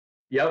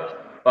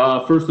Yep.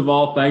 First of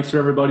all, thanks for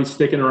everybody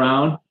sticking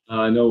around.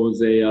 I know it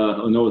was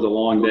a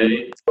long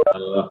day.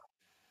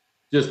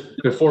 Just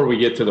before we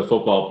get to the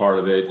football part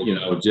of it,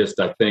 just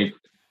I think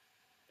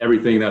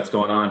everything that's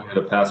going on for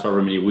the past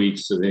however many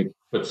weeks, I think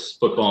puts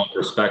football in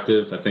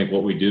perspective. I think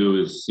what we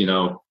do is,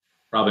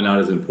 probably not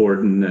as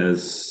important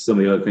as some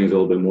of the other things a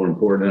little bit more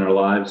important in our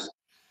lives,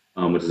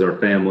 which is our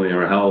family,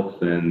 our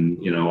health, and,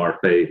 our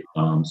faith.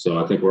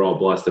 So I think we're all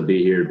blessed to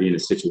be here, be in a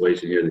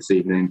situation here this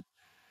evening.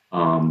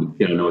 I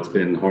know it's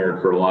been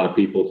hard for a lot of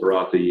people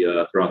throughout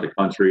the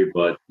country,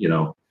 but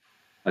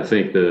I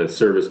think the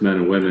servicemen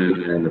and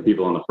women and the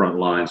people on the front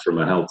lines from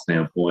a health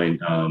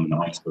standpoint in the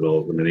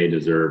hospitals, I mean, they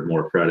deserve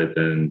more credit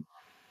than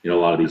a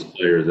lot of these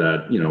players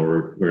that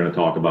we're going to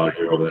talk about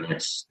here over the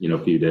next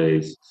few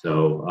days.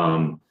 So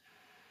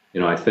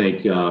I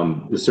think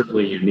it's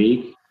certainly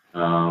unique,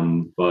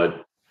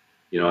 but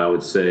I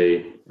would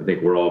say I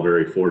think we're all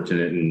very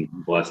fortunate and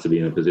blessed to be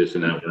in the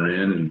position that we're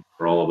in, and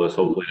for all of us,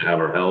 hopefully, to have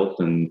our health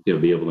and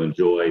be able to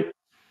enjoy,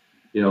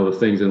 the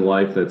things in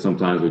life that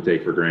sometimes we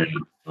take for granted.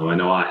 I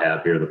know I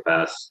have here the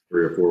past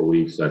 3 or 4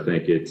 weeks. I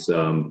think it's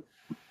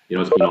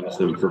it's been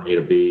awesome for me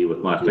to be with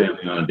my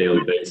family on a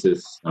daily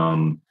basis.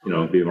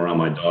 Being around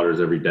my daughters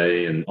every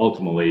day, and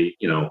ultimately,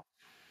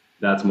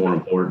 that's more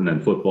important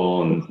than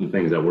football and the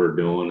things that we're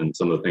doing and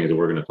some of the things that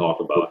we're going to talk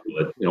about.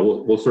 But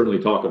we'll certainly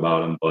talk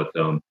about them. But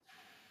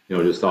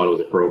just thought it was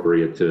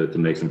appropriate to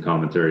make some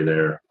commentary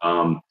there.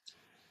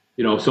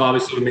 So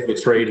obviously we made a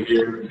trade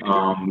here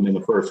in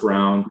the first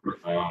round.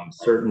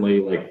 Certainly,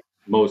 like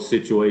most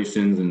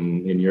situations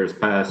in years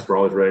past, we're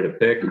always ready to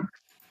pick. It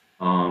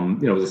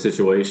was a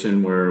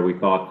situation where we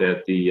thought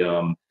that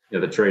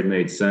the trade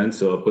made sense.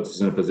 So it puts us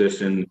in a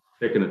position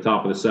picking the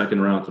top of the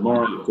second round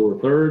tomorrow, the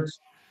 4/3.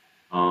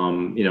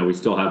 We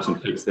still have some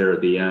picks there at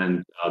the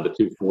end, the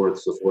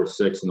 2/4, the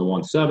 4/6, and the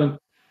 1/7.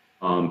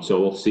 So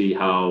we'll see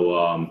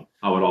how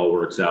it all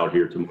works out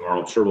here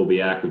tomorrow. I'm sure we'll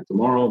be active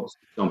tomorrow. At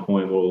some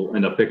point, we'll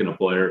end up picking a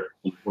player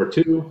or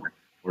 2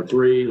 or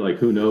 3. Like,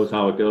 who knows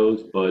how it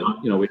goes? But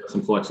we have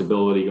some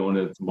flexibility going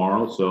into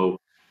tomorrow. So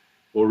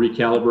we'll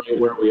recalibrate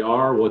where we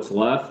are, what's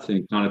left,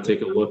 and kind of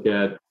take a look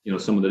at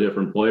some of the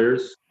different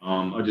players.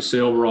 I'll just say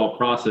overall,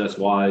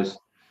 process-wise,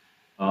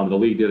 the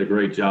league did a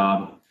great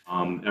job.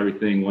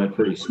 Everything went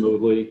pretty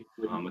smoothly.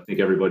 I think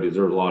everybody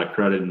deserves a lot of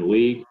credit in the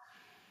league.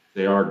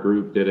 Our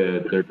group did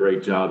a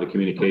great job. The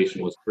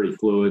communication was pretty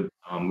fluid.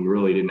 We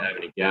really didn't have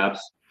any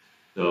gaps.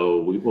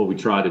 So what we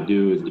try to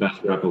do is the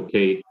best of our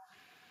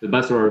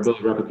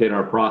ability to replicate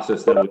our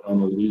process that we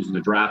normally use in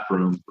the draft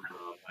room.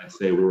 I'd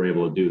say we were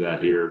able to do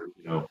that here,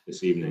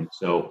 this evening.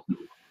 So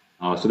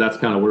that's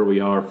kind of where we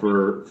are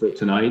for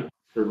tonight.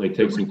 Certainly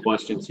take some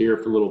questions here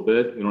for a little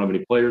bit. We don't have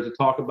any players to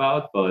talk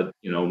about, but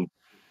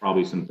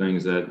probably some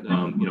things that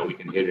we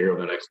can hit here over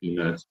the next few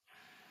minutes.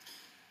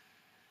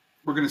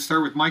 We're going to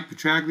start with Mike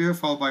Petraglia,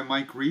 followed by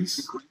Mike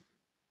Reese.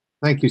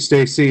 Thank you,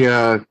 Stacy.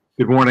 Good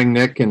morning,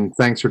 Nick, and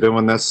thanks for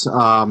doing this.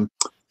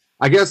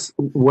 I guess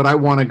what I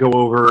want to go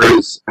over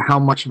is how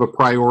much of a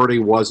priority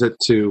was it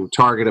to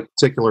target a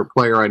particular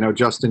player? I know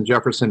Justin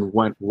Jefferson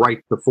went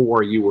right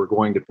before you were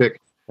going to pick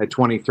at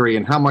 23,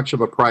 and how much of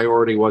a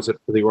priority was it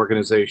for the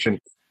organization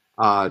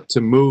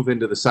to move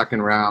into the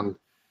second round,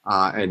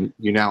 and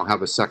you now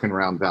have a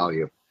second-round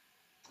value?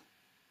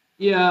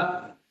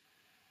 Yeah.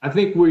 I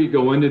think we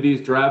go into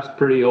these drafts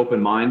pretty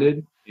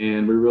open-minded,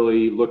 and we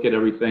really look at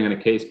everything on a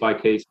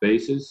case-by-case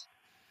basis.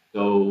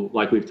 So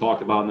like we've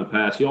talked about in the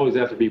past, you always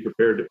have to be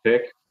prepared to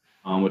pick,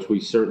 which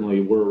we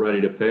certainly were ready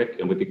to pick,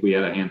 and we think we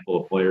had a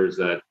handful of players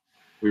that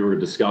we were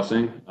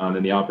discussing,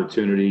 and the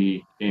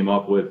opportunity came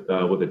up with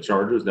the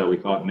Chargers that we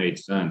thought made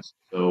sense.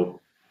 So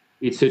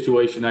each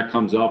situation that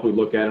comes up, we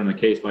look at it on a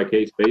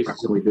case-by-case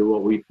basis, and we do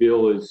what we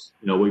feel is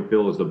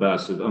the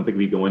best. I don't think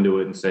we go into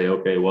it and say,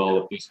 okay, well,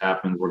 if this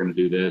happens, we're going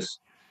to do this.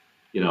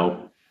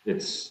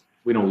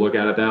 We don't look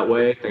at it that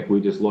way. I think we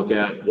just look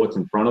at what's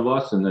in front of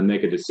us and then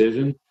make a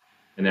decision,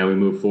 and then we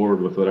move forward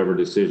with whatever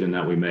decision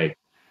that we make.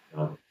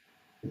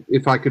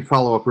 If I could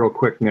follow up real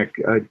quick, Nick,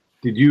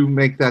 did you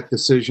make that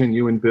decision,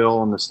 you and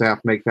Bill and the staff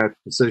make that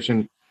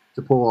decision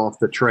to pull off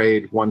the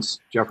trade once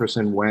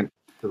Jefferson went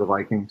to the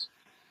Vikings?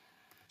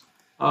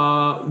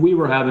 We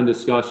were having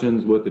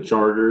discussions with the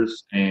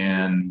Chargers,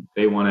 and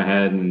they went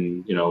ahead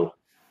and,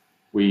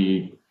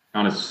 we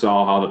kind of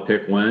saw how the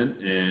pick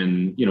went,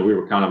 and we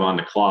were kind of on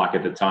the clock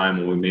at the time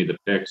when we made the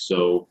pick.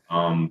 So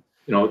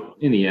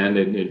in the end,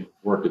 it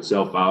worked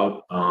itself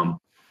out. I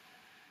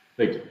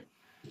think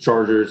the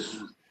Chargers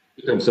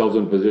put themselves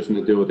in a position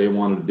to do what they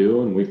wanted to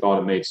do, and we thought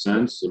it made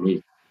sense. And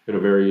we could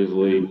have very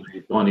easily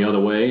gone the other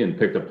way and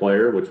picked a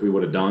player, which we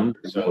would have done.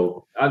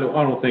 So I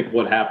don't think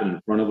what happened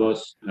in front of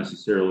us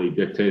necessarily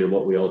dictated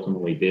what we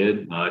ultimately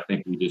did. I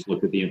think we just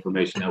looked at the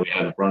information that we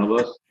had in front of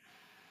us,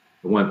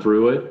 went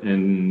through it,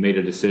 and made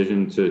a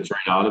decision to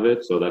trade out of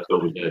it. So that's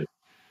what we did.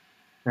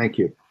 Thank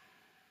you.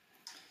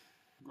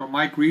 Well,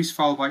 Mike Reese,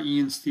 followed by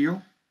Ian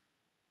Steele.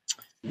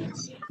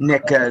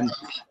 Nick,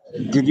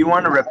 did you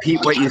want to repeat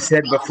what you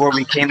said before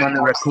we came on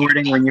the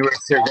recording when you were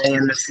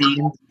surveying the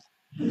scene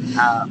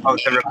of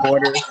the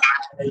reporters?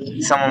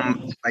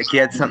 someone, like, you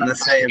had something to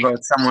say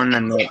about someone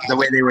and the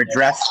way they were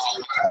dressed.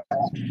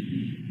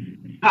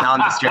 No,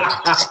 I'm just joking.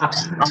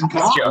 I'm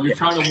just joking. You're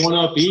trying to one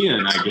up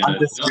Ian, I guess. I'm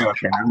just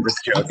joking. I'm just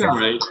That's joking. all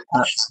right.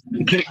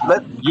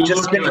 You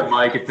Just look good,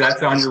 Mike. If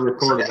that's on your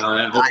recording,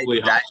 that hopefully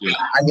helps you.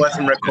 I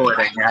wasn't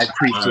recording. I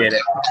appreciate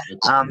it.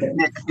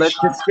 Nick, let's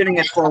just spinning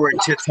it forward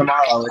to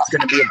tomorrow. It's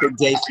going to be a big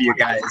day for you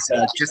guys.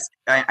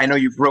 I know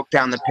you broke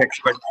down the picks,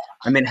 but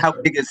I mean, how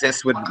big is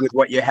this with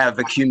what you have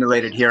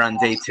accumulated here on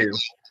day 2?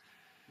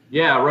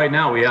 Yeah, right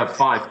now we have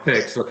 5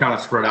 picks, so kind of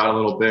spread out a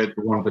little bit.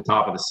 One at the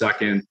top of the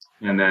second,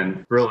 and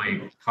then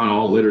really kind of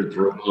all littered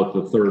throughout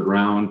the third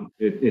round.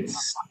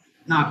 It's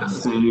not the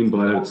same,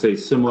 but I would say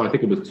similar. I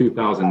think it was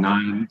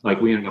 2009. Like,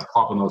 we ended up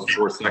popping those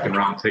 4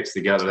 second-round picks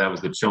together. That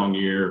was the Chung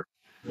year.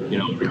 You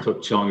know, we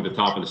took Chung at the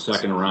top of the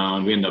second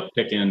round. We ended up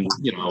picking,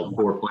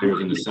 4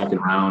 players in the second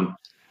round.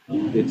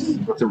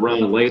 It's a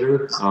round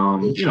later,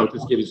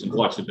 just give you some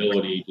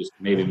flexibility, just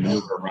maybe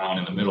maneuver around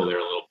in the middle there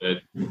a little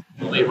bit.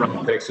 The late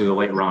round picks are the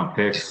late round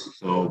picks.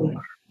 So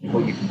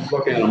when you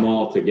look at them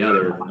all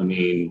together, I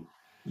mean,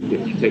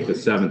 if you take the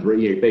 7th,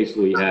 you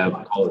basically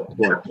have, call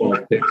it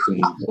 12 picks in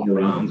 4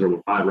 rounds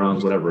or 5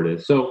 rounds, whatever it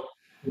is. So,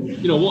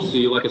 we'll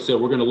see. Like I said,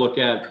 we're going to look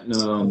at,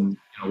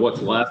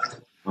 what's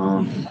left.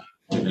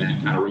 And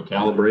then kind of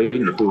recalibrate.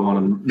 And if we want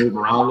to move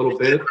around a little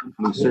bit,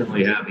 we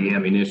certainly have the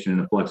ammunition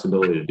and the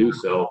flexibility to do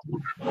so.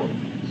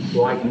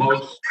 Like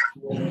most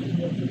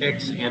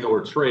picks and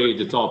or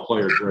trades, it's all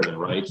player driven,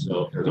 right?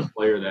 So if there's a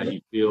player that you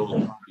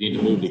feel you need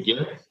to move to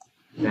get,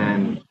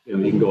 then you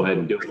can go ahead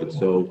and do it.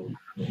 So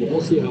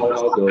we'll see how it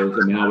all goes.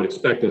 I mean, I would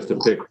expect us to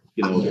pick,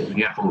 a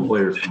handful of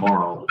players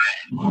tomorrow.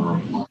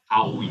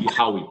 How we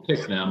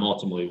pick them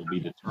ultimately will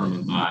be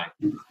determined by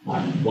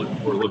what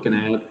we're looking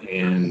at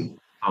and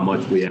how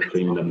much we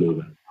actually end up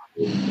moving.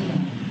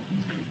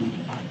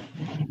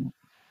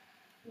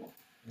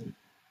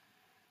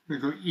 We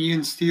go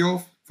Ian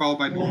Steele, followed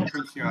by Nora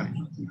Princiotti.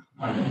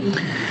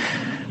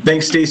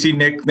 Thanks, Stacy.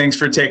 Nick, thanks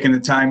for taking the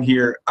time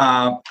here.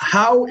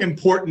 How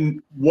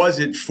important was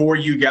it for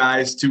you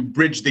guys to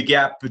bridge the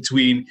gap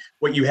between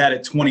what you had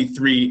at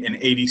 23 and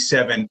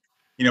 87,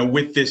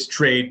 with this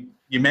trade?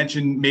 You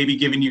mentioned maybe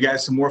giving you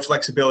guys some more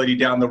flexibility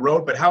down the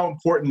road, but how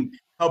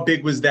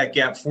big was that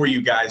gap for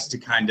you guys to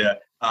kind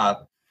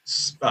of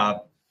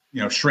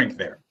shrink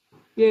there?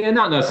 Yeah,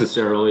 not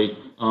necessarily.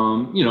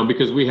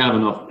 Because we have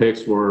enough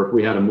picks where if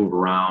we had to move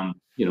around,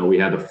 we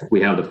have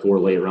the 4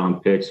 late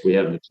round picks, we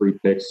have the 3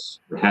 picks,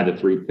 or had the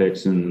 3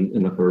 picks in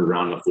the 3rd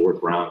round, the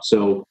 4th round.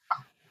 So,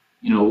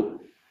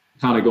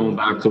 kind of going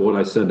back to what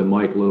I said to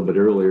Mike a little bit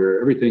earlier,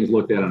 everything's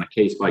looked at on a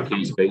case by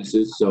case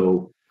basis.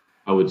 So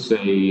I would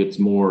say it's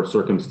more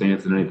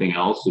circumstance than anything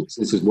else.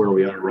 This is where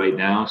we are right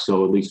now.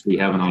 So at least we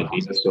have an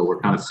idea. So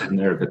we're kind of sitting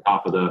there at the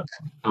top of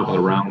the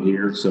round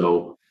here.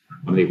 So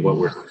I think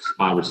we're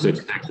 5 or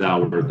 6 picks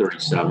out, or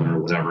 37 or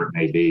whatever it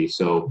may be.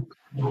 So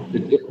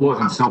it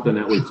wasn't something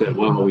that we said,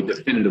 well, we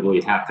definitively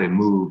have to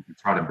move and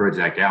try to bridge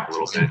that gap a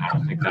little bit. I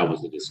don't think that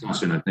was the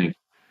discussion. I think,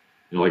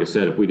 like I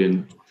said, if we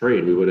didn't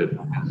trade, we would have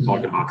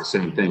talked about the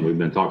same thing. We've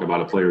been talking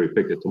about a player we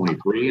picked at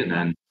 23, and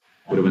then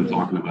would have been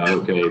talking about,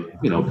 okay,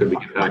 could we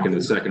get back in the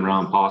 2nd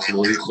round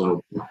possibly?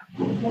 So,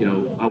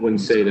 I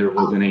wouldn't say there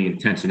wasn't any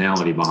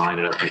intentionality behind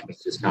it. I think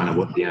it's just kind of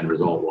what the end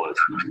result was.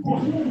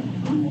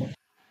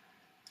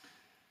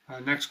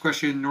 Next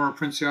question, Nora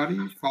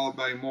Princiotti, followed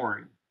by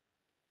Maury.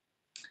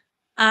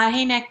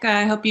 Hey, Nick.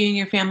 I hope you and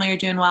your family are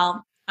doing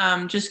well.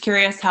 Just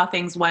curious how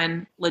things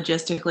went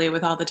logistically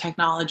with all the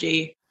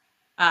technology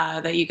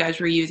that you guys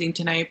were using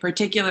tonight,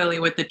 particularly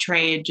with the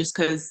trade, just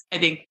because I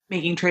think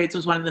making trades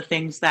was one of the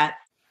things that,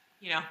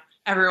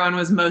 everyone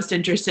was most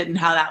interested in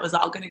how that was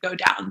all going to go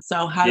down.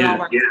 So how did it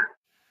work? Yeah.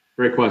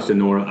 Great question,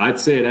 Nora. I'd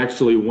say it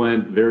actually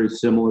went very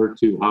similar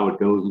to how it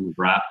goes in the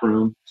draft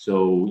room.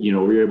 So, we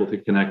were able to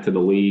connect to the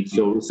league.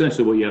 So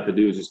essentially what you have to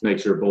do is just make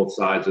sure both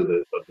sides of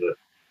the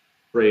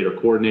trade are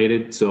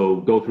coordinated. So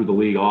go through the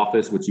league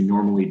office, which you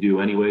normally do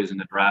anyways in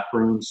the draft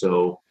room.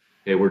 So,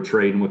 okay, we're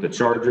trading with the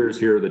Chargers.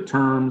 Here are the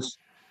terms.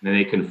 And then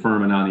they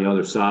confirm it on the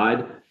other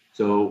side.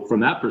 So from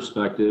that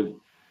perspective,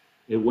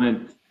 it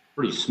went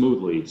pretty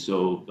smoothly.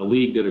 So the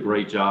league did a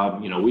great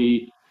job.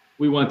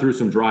 We went through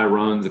some dry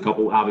runs,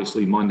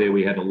 obviously Monday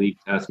we had a league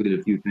test. We did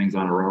a few things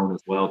on our own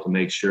as well to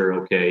make sure,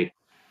 okay,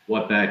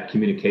 what that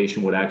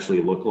communication would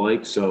actually look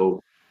like.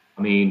 So,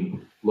 I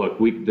mean, look,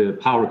 the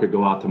power could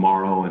go out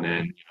tomorrow and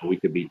then, we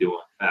could be doing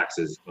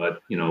faxes, but,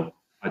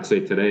 I'd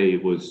say today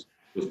was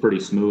pretty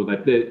smooth.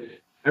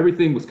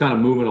 Everything was kind of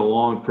moving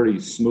along pretty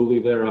smoothly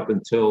there up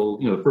until,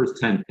 the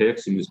first 10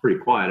 picks, and it was pretty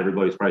quiet.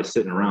 Everybody's probably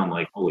sitting around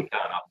like, holy cow,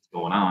 nothing's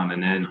going on.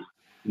 And then,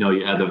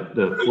 you had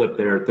the flip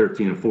there,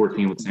 13 and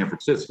 14 with San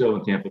Francisco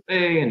and Tampa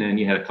Bay, and then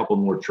you had a couple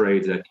more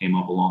trades that came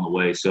up along the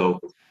way. So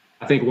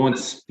I think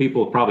once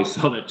people probably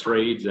saw the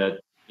trades that,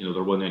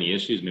 there wasn't any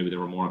issues, maybe they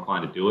were more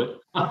inclined to do it.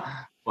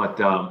 But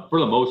for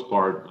the most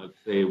part, I'd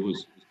say it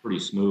was pretty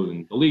smooth.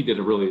 And the league the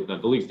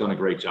league's done a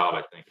great job,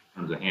 I think,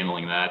 in terms of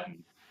handling that.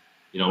 And,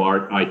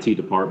 our IT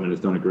department has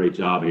done a great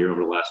job here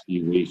over the last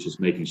few weeks, just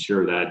making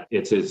sure that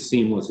it's as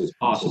seamless as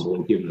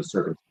possible given the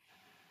circumstances.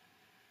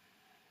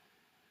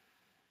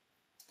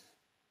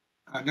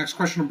 Next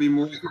question will be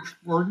more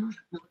Gordon.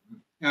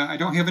 I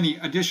don't have any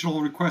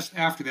additional requests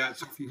after that.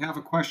 So if you have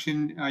a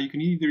question, you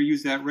can either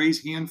use that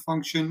raise hand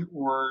function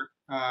or,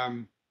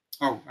 I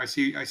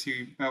see.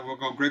 We'll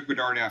go Greg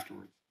Bedard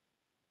afterwards.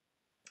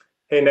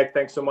 Hey, Nick,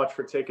 thanks so much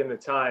for taking the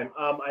time.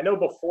 I know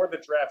before the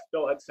draft,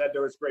 Bill had said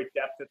there was great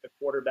depth at the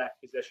quarterback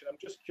position. I'm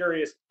just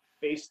curious,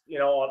 based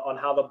on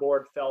how the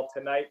board fell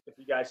tonight, if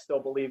you guys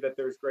still believe that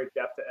there's great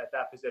depth at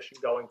that position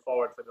going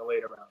forward for the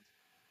later rounds.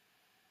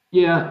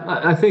 Yeah,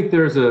 I think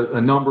there's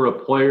a number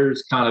of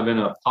players kind of in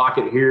a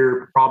pocket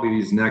here, probably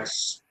these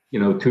next,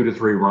 2 to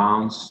 3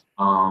 rounds,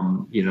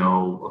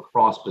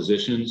 across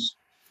positions.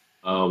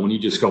 When you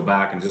just go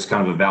back and just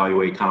kind of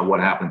evaluate kind of what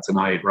happened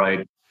tonight,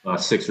 right?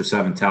 6 or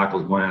 7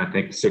 tackles went, I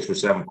think 6 or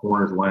 7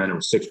 corners went,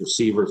 or 6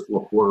 receivers,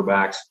 4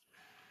 quarterbacks,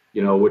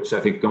 which I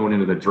think going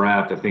into the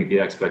draft, I think the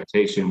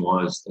expectation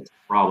was that's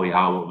probably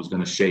how it was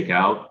going to shake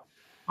out.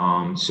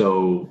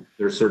 So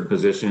there's certain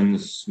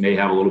positions may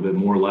have a little bit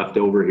more left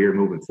over here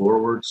moving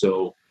forward.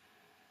 So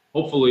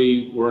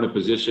hopefully we're in a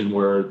position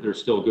where there's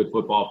still good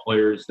football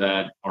players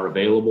that are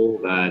available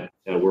that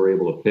we're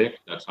able to pick.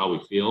 That's how we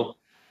feel.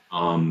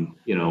 So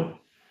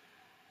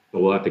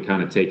we'll have to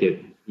kind of take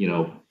it,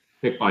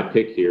 pick by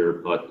pick here.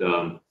 But,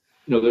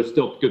 there's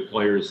still good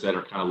players that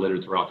are kind of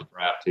littered throughout the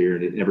draft here.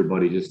 And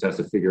everybody just has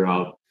to figure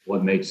out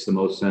what makes the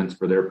most sense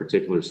for their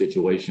particular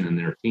situation and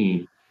their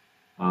team.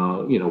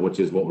 Which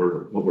is what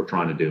we're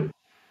trying to do.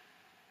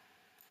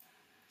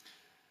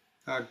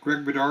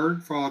 Greg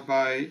Bedard, followed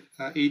by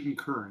Aiden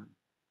Curran.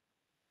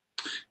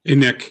 Hey,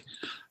 Nick.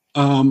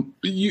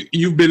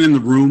 You've been in the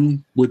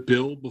room with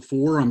Bill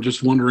before. I'm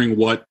just wondering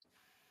what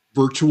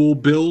virtual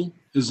Bill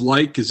is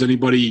like. Is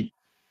anybody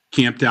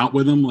camped out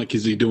with him? Like,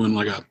 is he doing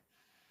like a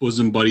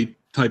bosom buddy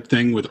type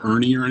thing with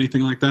Ernie or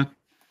anything like that?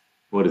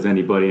 What is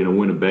anybody in a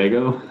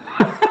Winnebago?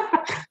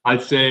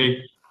 I'd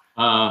say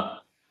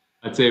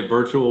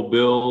virtual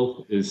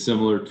Bill is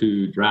similar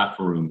to draft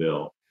room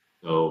Bill.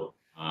 So,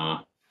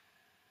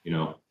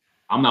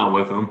 I'm not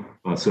with him.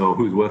 So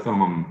who's with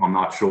him? I'm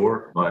not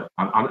sure, but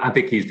I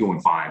think he's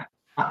doing fine.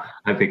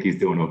 I think he's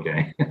doing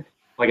okay.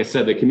 Like I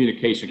said, the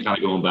communication, kind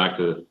of going back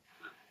to,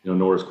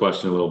 Nora's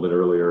question a little bit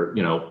earlier,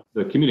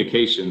 the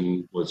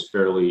communication was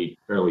fairly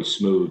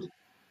smooth.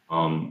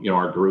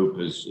 Our group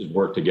has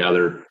worked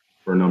together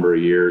for a number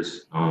of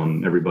years.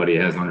 Everybody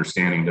has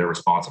understanding their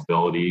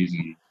responsibilities,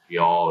 and we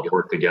all have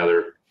worked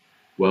together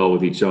well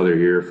with each other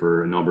here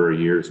for a number of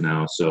years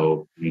now.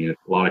 So, a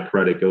lot of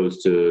credit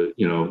goes to,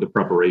 the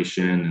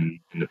preparation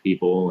and the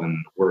people and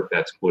the work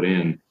that's put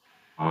in.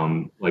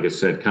 Like I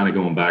said, kind of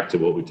going back to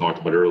what we talked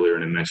about earlier,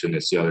 and I mentioned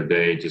this the other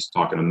day, just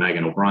talking to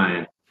Megan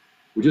O'Brien,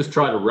 we just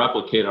try to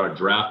replicate our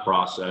draft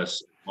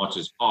process as much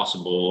as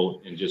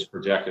possible and just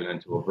project it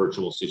into a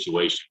virtual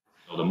situation.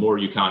 So the more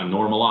you kind of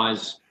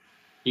normalize,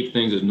 keep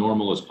things as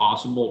normal as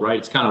possible, right?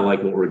 It's kind of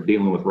like what we're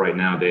dealing with right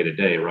now day to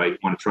day, right? You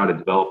want to try to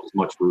develop as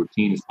much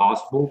routine as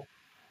possible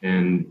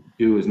and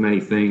do as many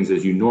things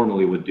as you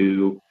normally would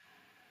do,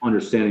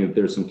 understanding that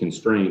there's some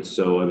constraints.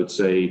 So I would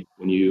say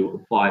when you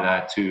apply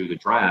that to the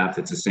draft,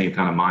 it's the same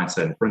kind of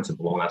mindset and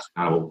principle, and that's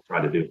kind of what we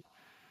try to do.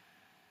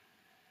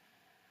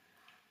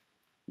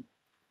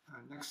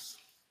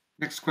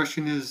 Next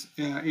question is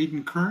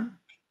Aiden Curran.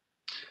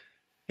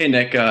 Hey,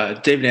 Nick.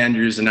 David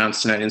Andrews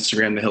announced tonight on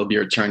Instagram that he'll be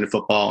returning to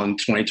football in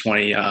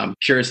 2020.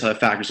 Curious how that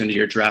factors into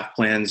your draft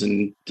plans,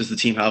 and does the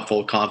team have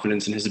full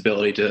confidence in his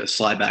ability to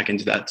slide back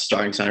into that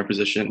starting center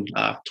position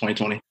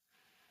 2020?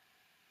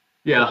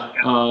 Yeah,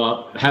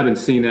 haven't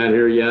seen that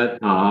here yet,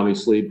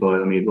 obviously,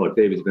 but look,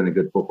 David's been a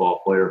good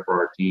football player for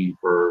our team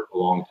for a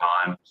long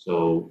time.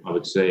 So I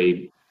would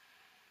say,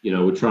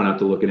 we try not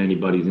to look at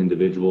anybody's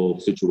individual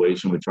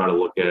situation. We try to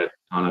look at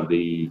kind of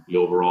the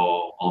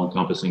overall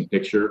all-encompassing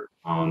picture.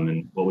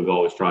 And what we've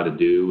always tried to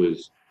do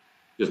is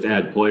just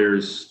add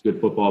players,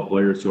 good football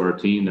players to our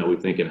team that we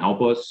think can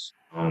help us.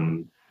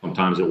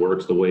 Sometimes it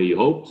works the way you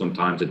hope.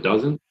 Sometimes it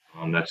doesn't.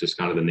 That's just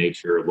kind of the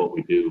nature of what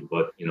we do.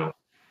 But,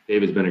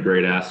 David's been a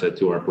great asset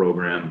to our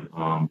program.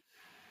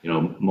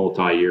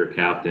 Multi-year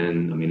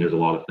captain. There's a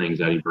lot of things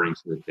that he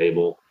brings to the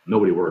table.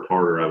 Nobody worked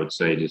harder, I would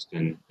say, just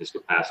in his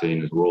capacity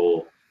and his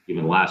role.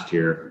 Even last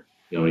year,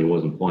 he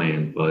wasn't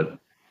playing. But,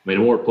 the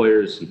more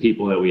players and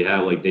people that we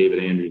have, like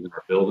David Andrews in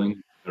our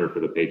building, better for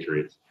the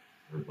Patriots,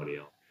 everybody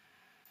else.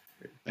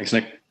 Thanks,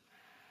 Nick.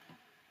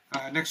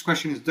 Next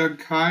question is Doug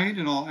Kyde,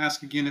 and I'll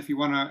ask again, if you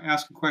want to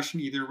ask a question,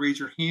 either raise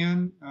your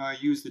hand,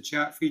 use the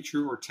chat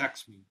feature, or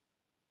text me.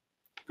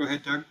 Go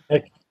ahead, Doug.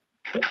 Nick,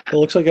 it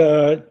looks like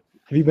have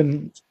you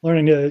been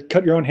learning to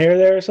cut your own hair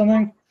there or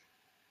something?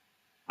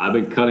 I've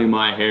been cutting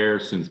my hair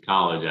since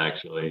college,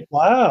 actually.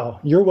 Wow,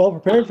 you're well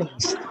prepared for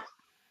this.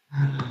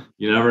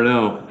 You never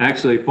know.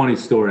 Actually, funny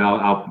story.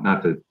 I'll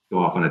not to go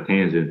off on a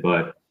tangent,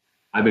 but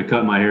I've been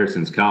cutting my hair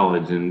since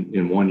college. And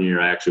in one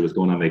year, I actually was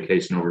going on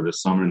vacation over the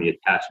summer, and the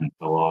attachment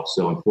fell off.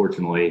 So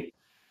unfortunately,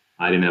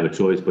 I didn't have a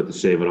choice but to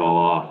shave it all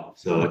off.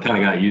 So I kind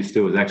of got used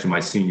to it. It was actually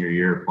my senior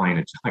year playing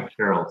at John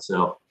Carroll.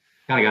 So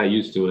kind of got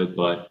used to it,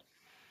 but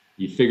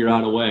you figure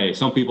out a way.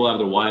 Some people have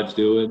their wives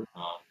do it.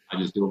 I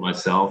just do it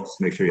myself.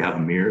 Just make sure you have a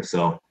mirror.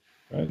 So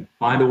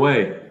find a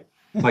way.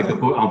 It's like a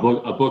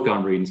book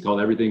I'm reading. It's called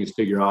Everything is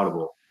Figure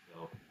Outable.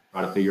 So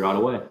try to figure out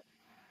a way.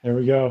 There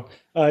we go.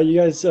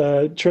 You guys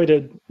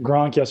traded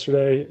Gronk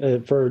yesterday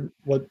for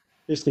what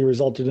basically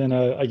resulted in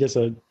a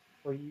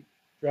free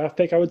draft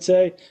pick, I would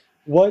say.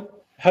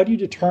 How do you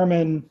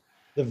determine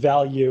the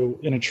value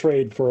in a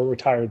trade for a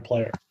retired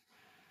player?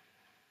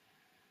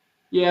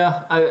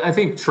 Yeah, I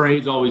think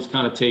trades always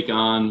kind of take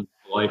on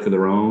a life of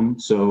their own.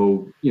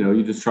 So,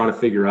 you just try to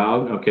figure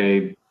out,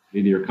 okay,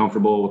 either you're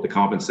comfortable with the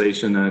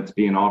compensation that's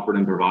being offered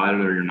and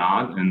provided or you're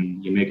not,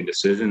 and you make a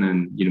decision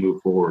and you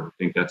move forward. I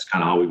think that's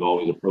kind of how we've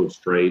always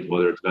approached trades,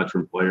 whether it's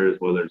veteran players,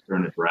 whether it's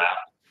during a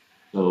draft.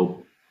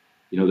 So,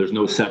 there's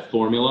no set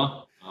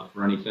formula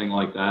for anything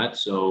like that.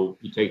 So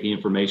you take the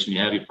information, you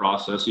have your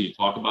process, so you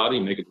talk about it,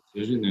 you make a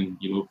decision, and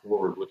you move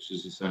forward, which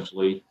is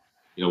essentially,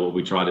 what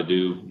we try to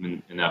do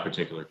in that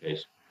particular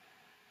case.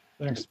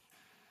 Thanks.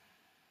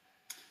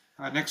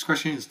 Next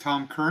question is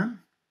Tom Curran.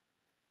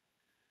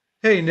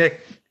 Hey,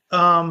 Nick.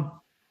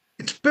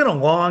 It's been a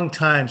long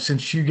time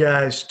since you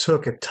guys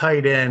took a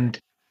tight end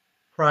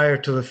prior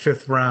to the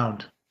fifth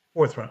round.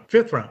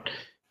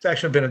 It's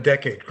actually been a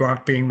decade,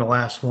 Gronk being the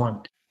last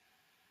one.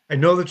 I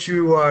know that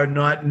you are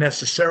not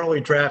necessarily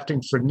drafting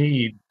for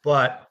need,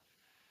 but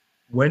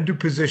when do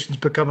positions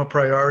become a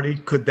priority?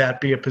 Could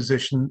that be a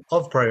position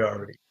of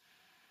priority?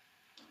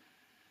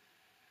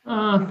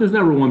 There's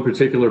never one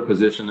particular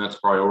position that's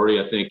priority.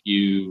 I think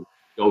you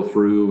go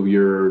through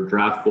your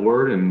draft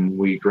board and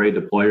we grade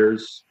the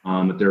players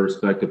at their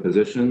respective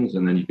positions,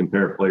 and then you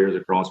compare players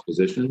across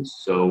positions.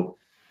 So,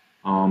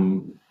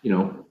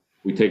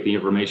 we take the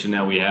information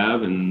that we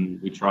have and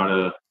we try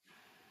to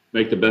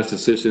make the best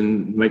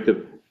decision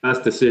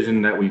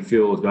that we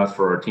feel is best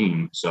for our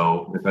team.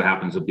 So if it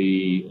happens to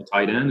be a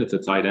tight end, it's a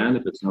tight end.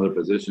 If it's another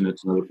position,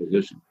 it's another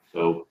position.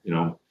 So,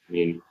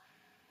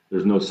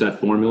 there's no set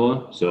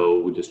formula. So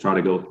we just try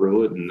to go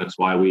through it. And that's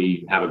why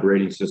we have a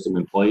grading system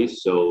in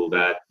place so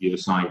that you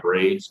assign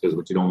grades, because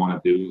what you don't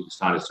want to do is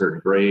assign a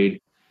certain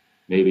grade.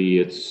 Maybe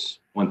it's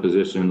one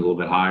position a little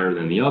bit higher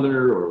than the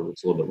other, or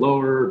it's a little bit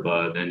lower,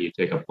 but then you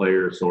take a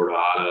player sort of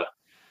out of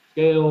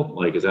scale.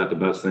 Like, is that the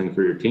best thing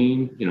for your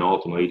team?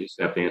 Ultimately, you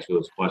just have to answer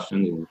those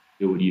questions and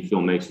do what you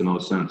feel makes the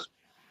most sense.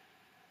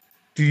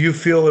 Do you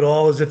feel at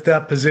all as if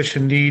that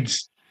position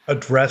needs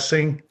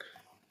addressing?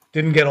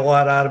 Didn't get a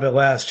lot out of it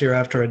last year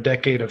after a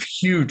decade of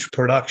huge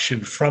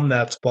production from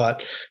that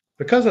spot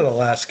because of the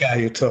last guy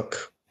you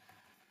took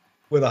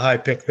with a high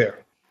pick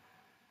there.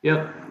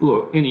 Yeah,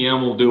 look, in the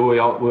end, we'll do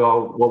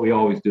what we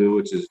always do,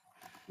 which is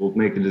we'll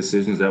make the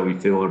decisions that we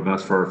feel are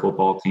best for our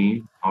football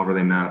team, however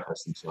they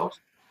manifest themselves.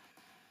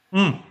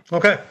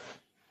 Okay.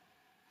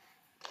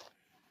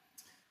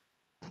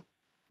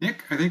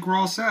 Nick, I think we're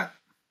all set.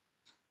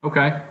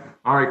 Okay.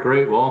 All right,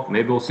 great. Well,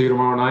 maybe we'll see you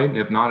tomorrow night.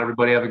 If not,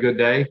 everybody have a good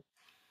day.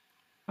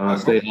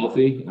 Stay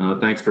healthy.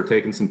 Thanks for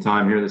taking some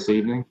time here this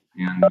evening,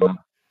 and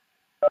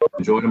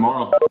enjoy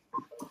tomorrow.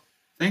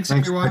 Thanks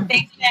everyone.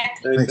 Thanks,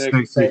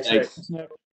 Nick. Thanks.